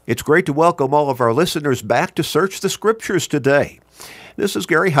It's great to welcome all of our listeners back to Search the Scriptures today. This is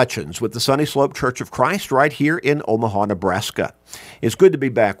Gary Hutchins with the Sunny Slope Church of Christ right here in Omaha, Nebraska. It's good to be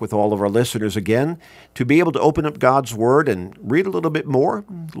back with all of our listeners again, to be able to open up God's Word and read a little bit more,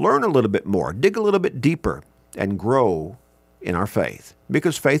 learn a little bit more, dig a little bit deeper, and grow in our faith.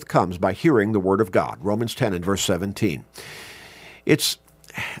 Because faith comes by hearing the Word of God, Romans 10 and verse 17. It's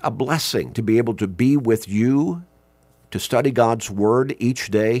a blessing to be able to be with you, to study God's Word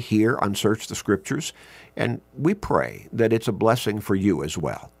each day here on Search the Scriptures, and we pray that it's a blessing for you as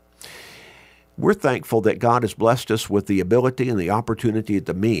well. We're thankful that God has blessed us with the ability and the opportunity,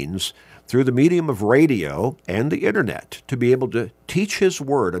 the means, through the medium of radio and the internet, to be able to teach His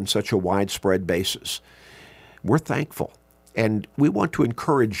Word on such a widespread basis. We're thankful, and we want to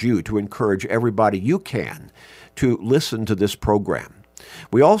encourage you, to encourage everybody you can, to listen to this program.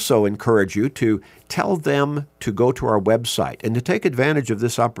 We also encourage you to tell them to go to our website and to take advantage of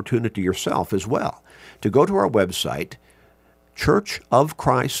this opportunity yourself as well. To go to our website,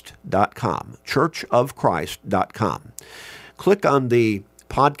 churchofchrist.com, churchofchrist.com. Click on the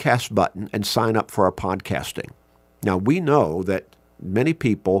podcast button and sign up for our podcasting. Now, we know that many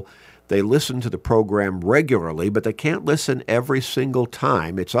people, they listen to the program regularly, but they can't listen every single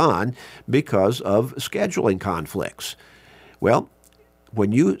time it's on because of scheduling conflicts. Well,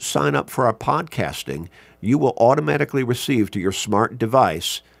 when you sign up for our podcasting, you will automatically receive to your smart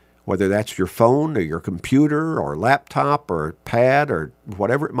device, whether that's your phone or your computer or laptop or pad or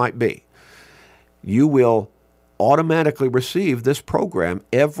whatever it might be, you will automatically receive this program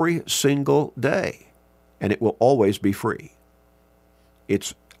every single day, and it will always be free.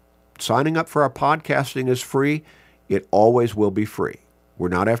 Signing up for our podcasting is free. It always will be free. We're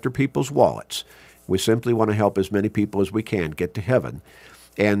not after people's wallets. We simply want to help as many people as we can get to heaven.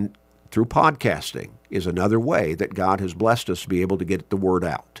 And through podcasting is another way that God has blessed us to be able to get the Word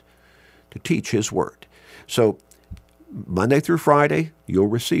out, to teach His Word. So Monday through Friday, you'll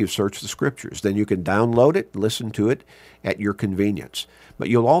receive Search the Scriptures. Then you can download it, listen to it at your convenience. But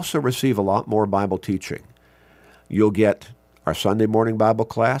you'll also receive a lot more Bible teaching. You'll get our Sunday morning Bible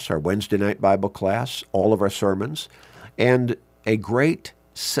class, our Wednesday night Bible class, all of our sermons, and a great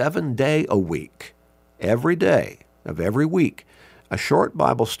 7-day-a-week, every day of every week, a short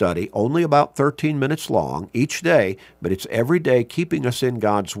Bible study, only about 13 minutes long each day, but it's every day keeping us in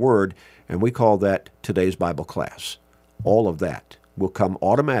God's Word, and we call that today's Bible class. All of that will come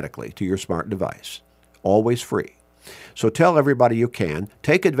automatically to your smart device, always free. So tell everybody you can.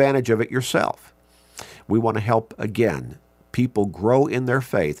 Take advantage of it yourself. We want to help, again, people grow in their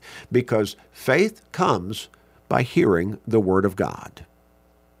faith, because faith comes by hearing the Word of God.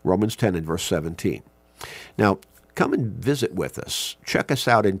 Romans 10 and verse 17. Now, come and visit with us. Check us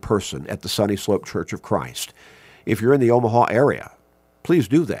out in person at the Sunny Slope Church of Christ. If you're in the Omaha area, please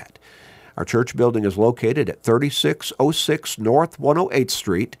do that. Our church building is located at 3606 North 108th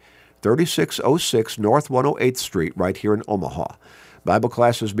Street, 3606 North 108th Street, right here in Omaha. Bible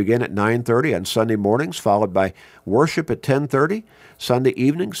classes begin at 9:30 on Sunday mornings, followed by worship at 10:30. Sunday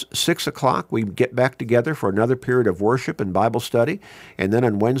evenings, 6 o'clock, we get back together for another period of worship and Bible study. And then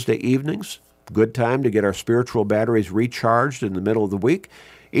on Wednesday evenings, good time to get our spiritual batteries recharged in the middle of the week.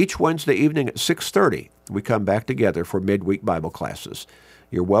 Each Wednesday evening at 6:30, we come back together for midweek Bible classes.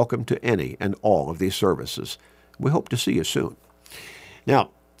 You're welcome to any and all of these services. We hope to see you soon.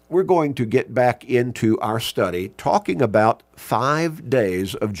 Now, we're going to get back into our study talking about 5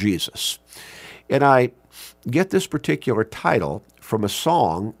 days of Jesus. And I get this particular title from a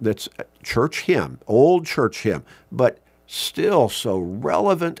song that's a church hymn, old church hymn, but still so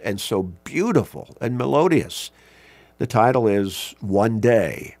relevant and so beautiful and melodious. The title is One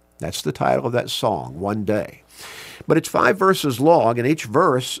Day. That's the title of that song, One Day. But it's 5 verses long, and each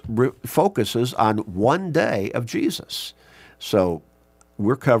verse focuses on one day of Jesus. So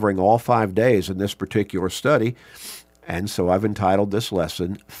we're covering all 5 days in this particular study, and so I've entitled this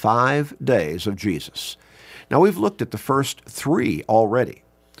lesson, 5 Days of Jesus. Now, we've looked at the first 3 already.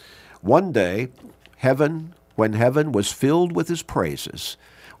 One day, when heaven was filled with His praises.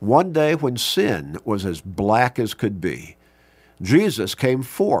 One day when sin was as black as could be. Jesus came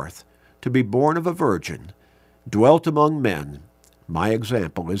forth to be born of a virgin, dwelt among men. My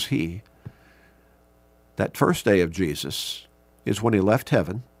example is He. That first day of Jesus is when He left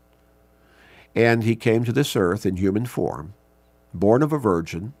heaven, and He came to this earth in human form, born of a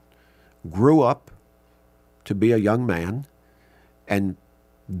virgin, grew up to be a young man, and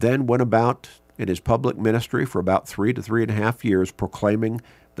then went about in His public ministry for about 3 to 3.5 years, proclaiming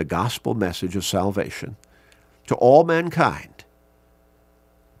the gospel message of salvation to all mankind.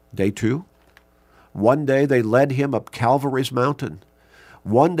 Day 2, one day they led Him up Calvary's mountain.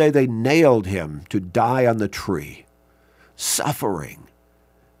 One day they nailed him to die on the tree. Suffering,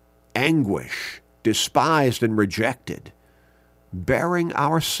 anguish, despised and rejected, bearing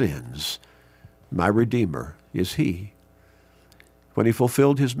our sins, my Redeemer is he. When he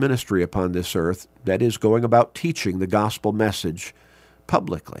fulfilled his ministry upon this earth, that is, going about teaching the gospel message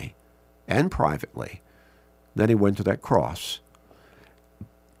publicly and privately, then he went to that cross.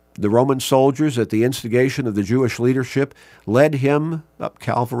 The Roman soldiers, at the instigation of the Jewish leadership, led him up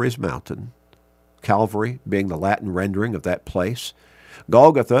Calvary's mountain, Calvary being the Latin rendering of that place,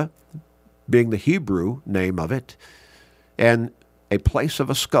 Golgotha being the Hebrew name of it, and a place of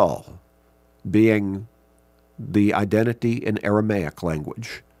a skull being the identity in Aramaic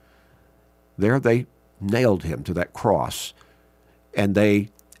language. There they nailed him to that cross, and they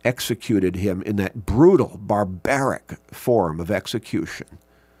executed him in that brutal, barbaric form of execution.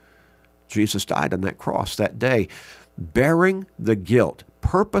 Jesus died on that cross that day, bearing the guilt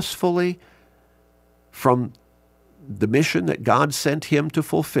purposefully from the mission that God sent him to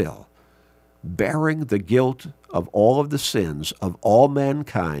fulfill, bearing the guilt of all of the sins of all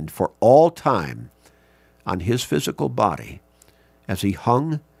mankind for all time on his physical body as he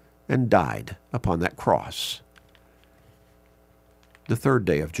hung and died upon that cross. The third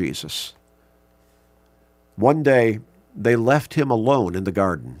day of Jesus. One day they left him alone in the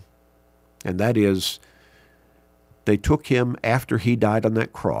garden, and that is, they took him after he died on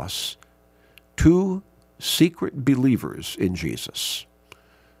that cross. Two secret believers in Jesus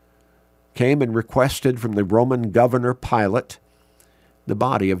came and requested from the Roman governor Pilate the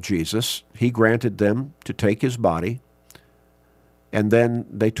body of Jesus. He granted them to take his body, and then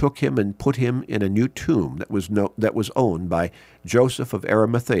they took him and put him in a new tomb that was owned by Joseph of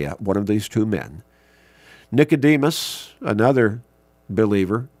Arimathea, one of these two men. Nicodemus, another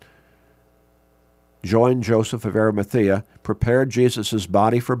believer, joined Joseph of Arimathea, prepared Jesus'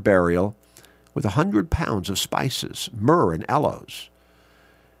 body for burial with 100 pounds of spices, myrrh and aloes.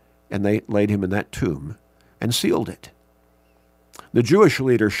 And they laid him in that tomb and sealed it. The Jewish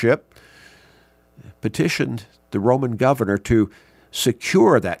leadership petitioned the Roman governor to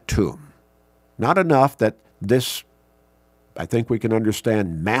secure that tomb. Not enough that this, I think we can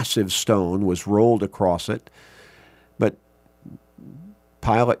understand, massive stone was rolled across it, but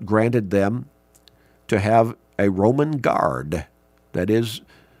Pilate granted them to have a Roman guard, that is,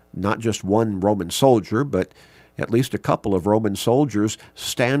 not just one Roman soldier, but at least a couple of Roman soldiers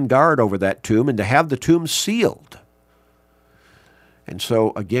stand guard over that tomb and to have the tomb sealed. And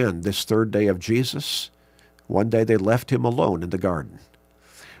so, again, this third day of Jesus, one day they left him alone in the garden.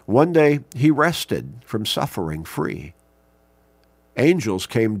 One day he rested from suffering free. Angels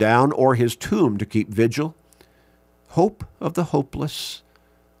came down o'er his tomb to keep vigil. Hope of the hopeless,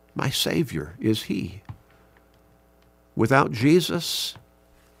 my Savior is he. Without Jesus,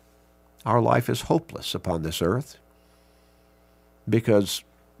 our life is hopeless upon this earth, because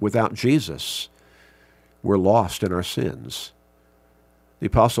without Jesus, we're lost in our sins. The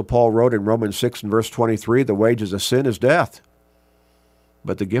Apostle Paul wrote in Romans 6 and verse 23, the wages of sin is death,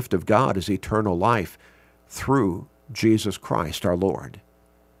 but the gift of God is eternal life through Jesus Christ our Lord.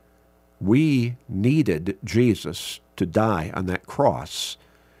 We needed Jesus to die on that cross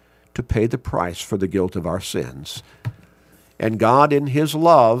to pay the price for the guilt of our sins. And God in his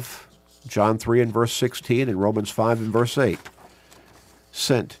love, John 3 and verse 16 and Romans 5 and verse 8,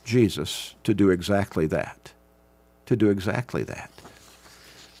 sent Jesus to do exactly that. To do exactly that.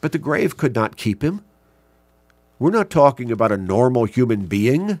 But the grave could not keep him. We're not talking about a normal human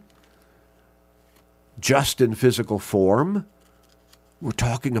being, just in physical form. We're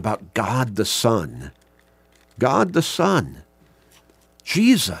talking about God the Son. God the Son.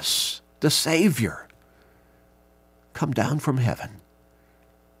 Jesus, the Savior, come down from heaven.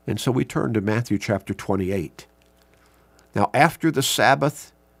 And so we turn to Matthew chapter 28. Now, after the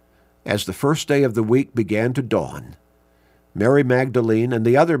Sabbath, as the first day of the week began to dawn, Mary Magdalene and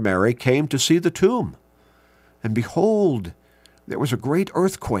the other Mary came to see the tomb. And behold, there was a great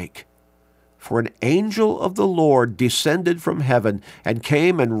earthquake, for an angel of the Lord descended from heaven and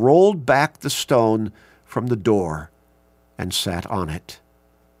came and rolled back the stone from the door and sat on it.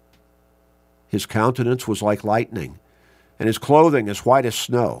 His countenance was like lightning, and his clothing as white as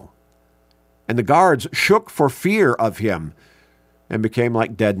snow. And the guards shook for fear of him and became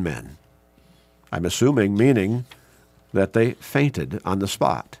like dead men. I'm assuming meaning that they fainted on the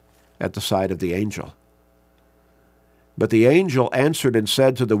spot at the sight of the angel. But the angel answered and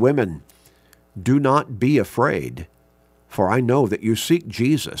said to the women, do not be afraid, for I know that you seek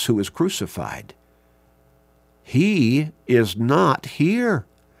Jesus who is crucified. He is not here,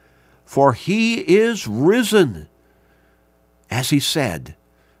 for he is risen, as he said,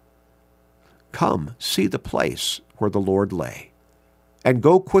 "Come, see the place where the Lord lay, and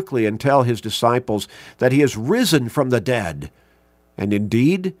go quickly and tell his disciples that he is risen from the dead, and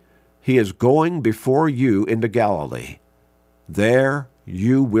indeed he is going before you into Galilee. There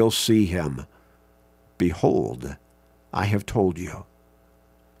you will see him. Behold, I have told you."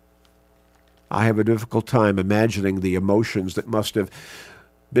 I have a difficult time imagining the emotions that must have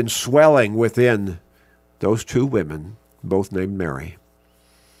been swelling within those two women, both named Mary,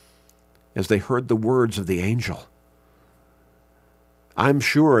 as they heard the words of the angel. I'm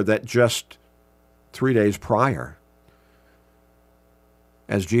sure that just 3 days prior,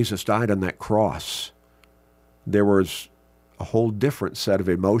 as Jesus died on that cross, there was a whole different set of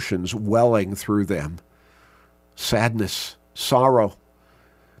emotions welling through them. Sadness, sorrow,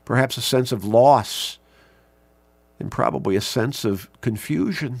 perhaps a sense of loss, and probably a sense of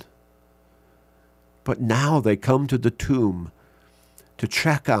confusion. But now they come to the tomb to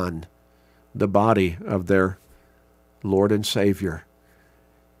check on the body of their Lord and Savior.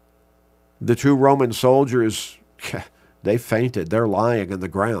 The two Roman soldiers, they fainted. They're lying on the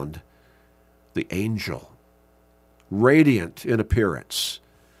ground. The angel, radiant in appearance,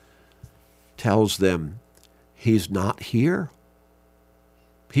 tells them, "He's not here.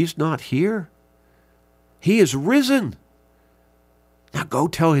 He's not here. He is risen. Now go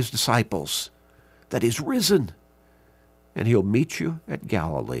tell his disciples that he's risen, and he'll meet you at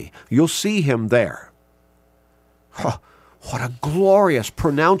Galilee. You'll see him there." What a glorious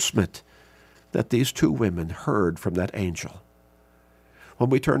pronouncement that these two women heard from that angel. When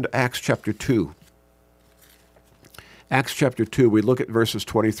we turn to Acts chapter 2, we look at verses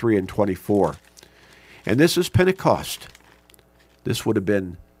 23 and 24. And this is Pentecost. This would have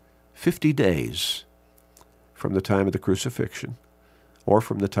been 50 days from the time of the crucifixion or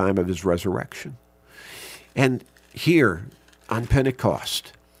from the time of his resurrection. And here on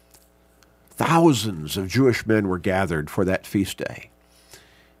Pentecost, thousands of Jewish men were gathered for that feast day.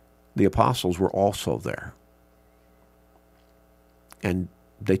 The apostles were also there. And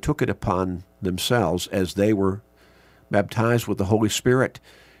they took it upon themselves as they were baptized with the Holy Spirit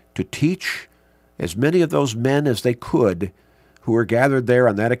to teach as many of those men as they could who were gathered there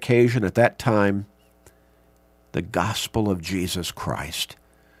on that occasion at that time the gospel of Jesus Christ,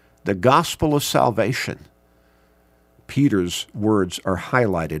 the gospel of salvation. Peter's words are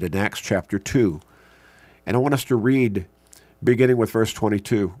highlighted in Acts chapter 2. And I want us to read beginning with verse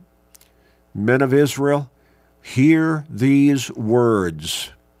 22. "Men of Israel, hear these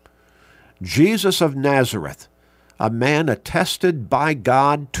words. Jesus of Nazareth, a man attested by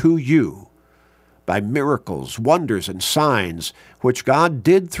God to you, by miracles, wonders, and signs, which God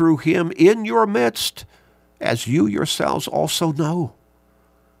did through him in your midst, as you yourselves also know."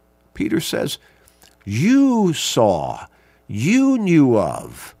 Peter says, you saw, you knew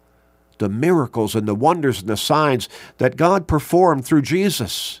of the miracles and the wonders and the signs that God performed through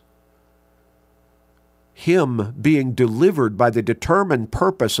Jesus. Him being delivered by the determined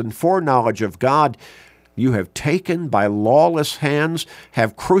purpose and foreknowledge of God, you have taken by lawless hands,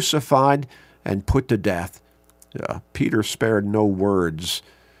 have crucified and put to death. Peter spared no words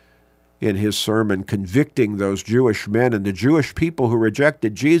in his sermon convicting those Jewish men and the Jewish people who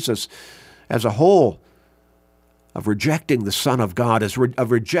rejected Jesus as a whole, of rejecting the Son of God,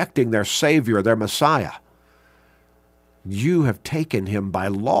 of rejecting their Savior, their Messiah. You have taken him by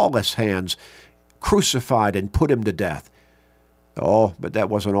lawless hands, crucified and put him to death. Oh, but that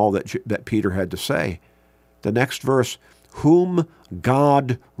wasn't all that Peter had to say. The next verse, "Whom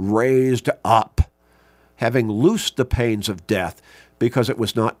God raised up, having loosed the pains of death, because it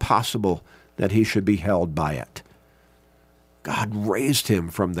was not possible that he should be held by it." God raised him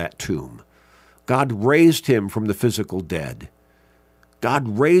from that tomb. God raised him from the physical dead.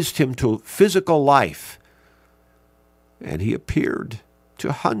 God raised him to physical life. And he appeared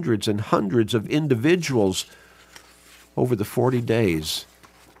to hundreds and hundreds of individuals over the 40 days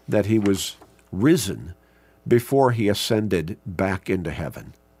that he was risen before he ascended back into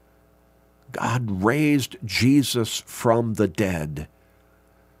heaven. God raised Jesus from the dead.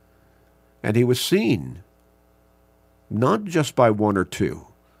 And he was seen not just by one or two.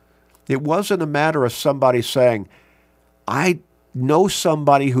 It wasn't a matter of somebody saying, "I know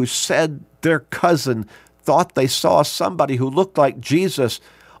somebody who said their cousin thought they saw somebody who looked like Jesus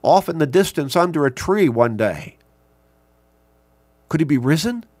off in the distance under a tree one day." Could he be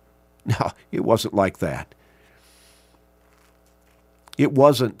risen? No, it wasn't like that. It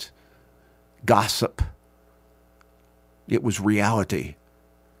wasn't gossip. It was reality.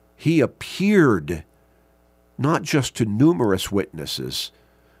 He appeared not just to numerous witnesses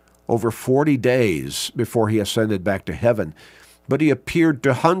over 40 days before he ascended back to heaven, but he appeared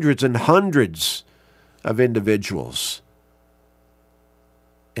to hundreds and hundreds of individuals,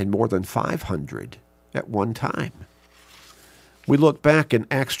 and more than 500 at one time. We look back in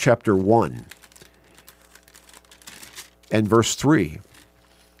Acts chapter 1 and verse 3.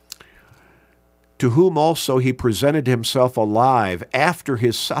 To whom also he presented himself alive after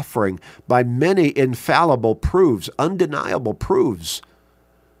his suffering by many infallible proofs, undeniable proofs,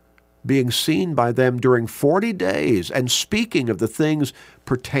 being seen by them during 40 days, and speaking of the things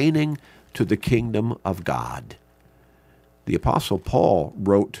pertaining to the kingdom of God. The Apostle Paul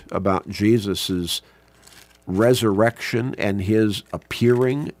wrote about Jesus' resurrection and his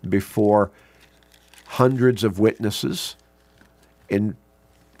appearing before hundreds of witnesses in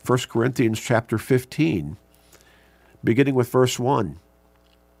 1 Corinthians chapter 15, beginning with verse 1.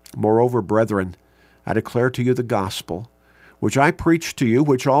 Moreover, brethren, I declare to you the gospel, which I preached to you,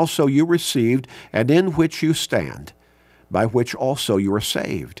 which also you received, and in which you stand, by which also you are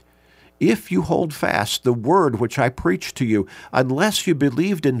saved, if you hold fast the word which I preached to you, unless you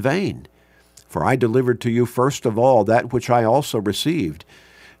believed in vain. For I delivered to you first of all that which I also received,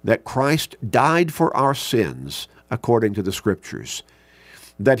 that Christ died for our sins, according to the Scriptures,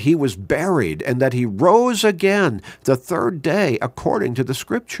 that he was buried, and that he rose again the third day, according to the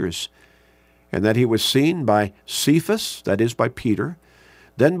Scriptures, and that he was seen by Cephas, that is, by Peter,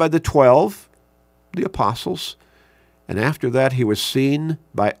 then by the 12, the apostles, and after that he was seen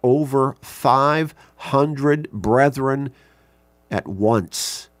by over 500 brethren at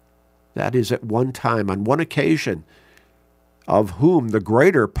once. That is, at one time, on one occasion, of whom the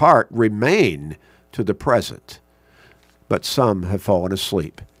greater part remain to the present, but some have fallen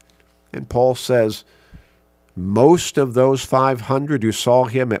asleep. And Paul says, most of those 500 who saw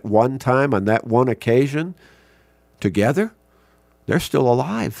him at one time on that one occasion together, they're still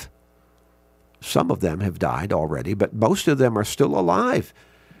alive. Some of them have died already, but most of them are still alive.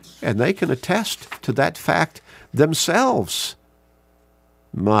 And they can attest to that fact themselves.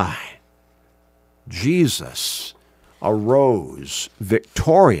 My, Jesus arose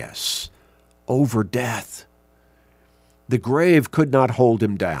victorious over death. The grave could not hold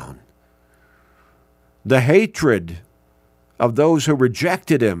him down. The hatred of those who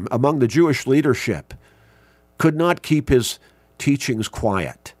rejected him among the Jewish leadership could not keep his teachings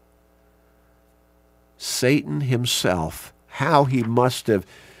quiet. Satan himself, how he must have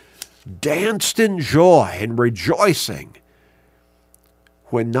danced in joy and rejoicing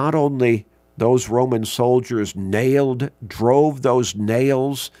when not only those Roman soldiers drove those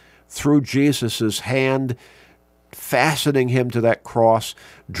nails through Jesus' hand, fastening him to that cross,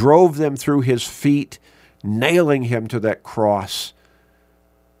 drove them through his feet, nailing him to that cross,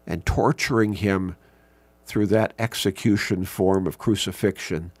 and torturing him through that execution form of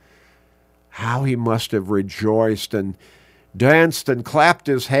crucifixion. How he must have rejoiced and danced and clapped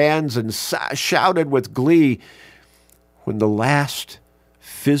his hands and shouted with glee when the last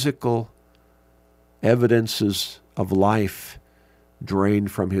physical evidences of life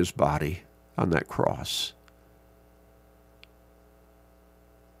drained from his body on that cross.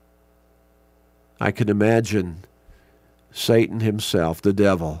 I can imagine Satan himself, the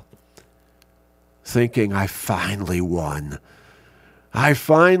devil, thinking, I finally won. I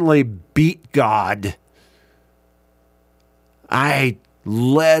finally beat God. I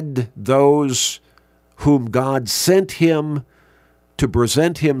led those whom God sent him to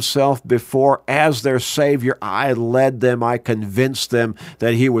present himself before as their Savior. I led them. I convinced them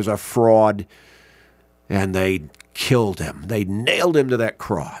that he was a fraud. And they killed him. They nailed him to that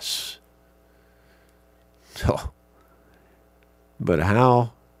cross. So, but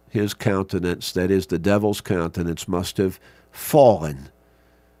how his countenance, that is the devil's countenance, must have fallen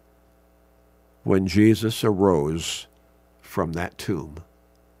when Jesus arose from that tomb.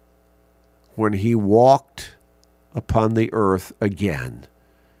 When he walked upon the earth again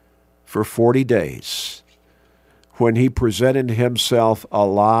for 40 days, when he presented himself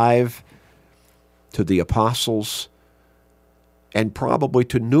alive to the apostles and probably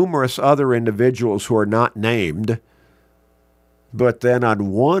to numerous other individuals who are not named, but then on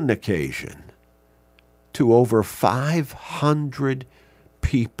one occasion to over 500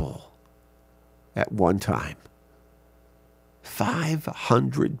 people at one time.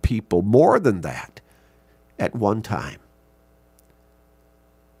 500 people, more than that, at one time.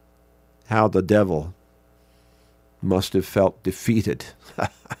 How the devil must have felt defeated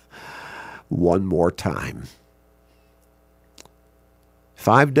one more time.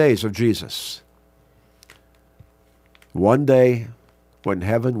 5 days of Jesus. One day when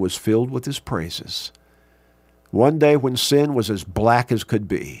heaven was filled with his praises. One day when sin was as black as could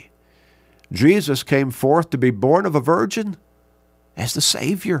be. Jesus came forth to be born of a virgin as the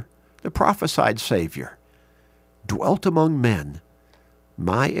Savior, the prophesied Savior, dwelt among men.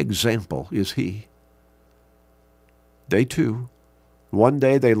 My example is he. They too, one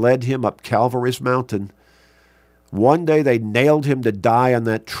day they led him up Calvary's mountain. One day they nailed him to die on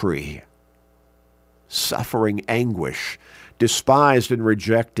that tree. Suffering anguish, despised and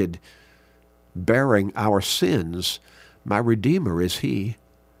rejected, bearing our sins, my Redeemer is he.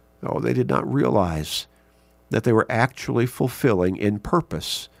 Oh, they did not realize that they were actually fulfilling in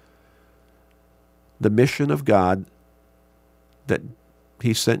purpose the mission of God that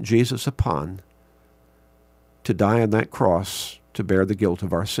he sent Jesus upon, to die on that cross to bear the guilt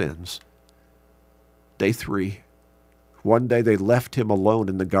of our sins. Day 3, one day they left him alone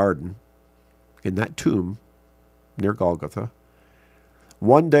in the garden, in that tomb near Golgotha.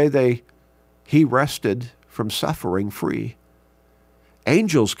 One day he rested from suffering free.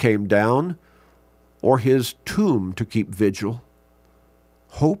 Angels came down, or his tomb to keep vigil.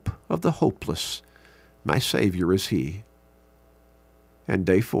 Hope of the hopeless, my Savior is he. And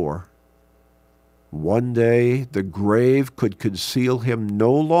day 4, one day the grave could conceal him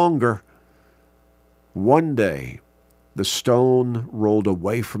no longer. One day the stone rolled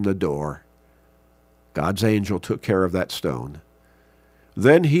away from the door. God's angel took care of that stone.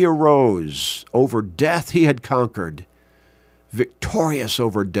 Then he arose. Over death he had conquered, victorious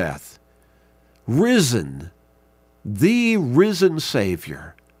over death, risen, the risen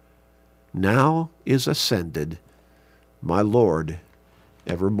Savior, now is ascended, my Lord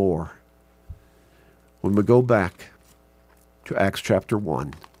evermore. When we go back to Acts chapter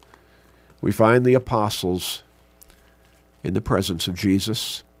 1, we find the apostles in the presence of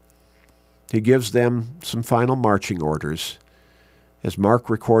Jesus. He gives them some final marching orders, as Mark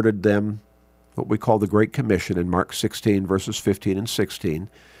recorded them, what we call the Great Commission in Mark 16, verses 15 and 16.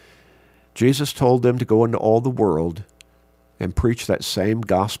 Jesus told them to go into all the world and preach that same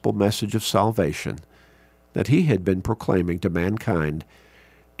gospel message of salvation that he had been proclaiming to mankind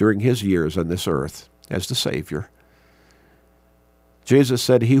during his years on this earth as the Savior. Jesus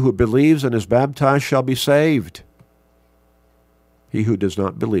said, "He who believes and is baptized shall be saved. He who does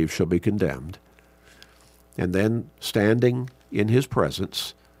not believe shall be condemned." And then, standing in his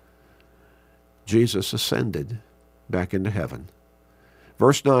presence, Jesus ascended back into heaven.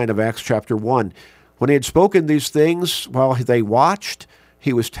 Verse 9 of Acts chapter 1, when he had spoken these things, while they watched,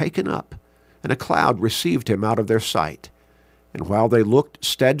 he was taken up, and a cloud received him out of their sight. And while they looked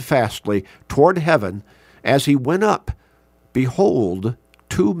steadfastly toward heaven, as he went up, behold,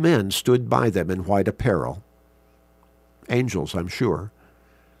 2 men stood by them in white apparel, angels, I'm sure,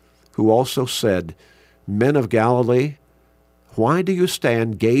 who also said, "Men of Galilee, why do you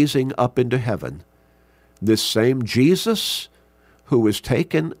stand gazing up into heaven? This same Jesus, who was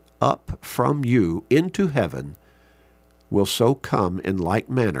taken up from you into heaven, will so come in like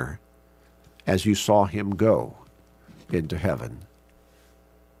manner as you saw him go into heaven."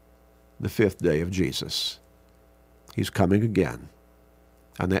 The 5th day of Jesus. He's coming again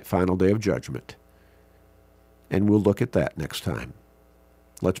on that final day of judgment. And we'll look at that next time.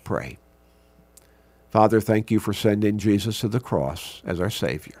 Let's pray. Father, thank you for sending Jesus to the cross as our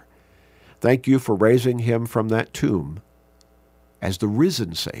Savior. Thank you for raising him from that tomb as the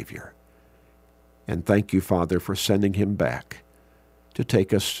risen Savior. And thank you, Father, for sending him back to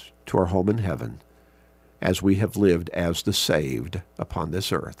take us to our home in heaven as we have lived as the saved upon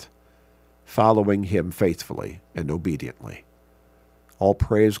this earth, following him faithfully and obediently. All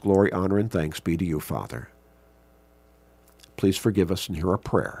praise, glory, honor, and thanks be to you, Father. Please forgive us and hear our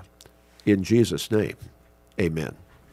prayer. In Jesus' name, amen.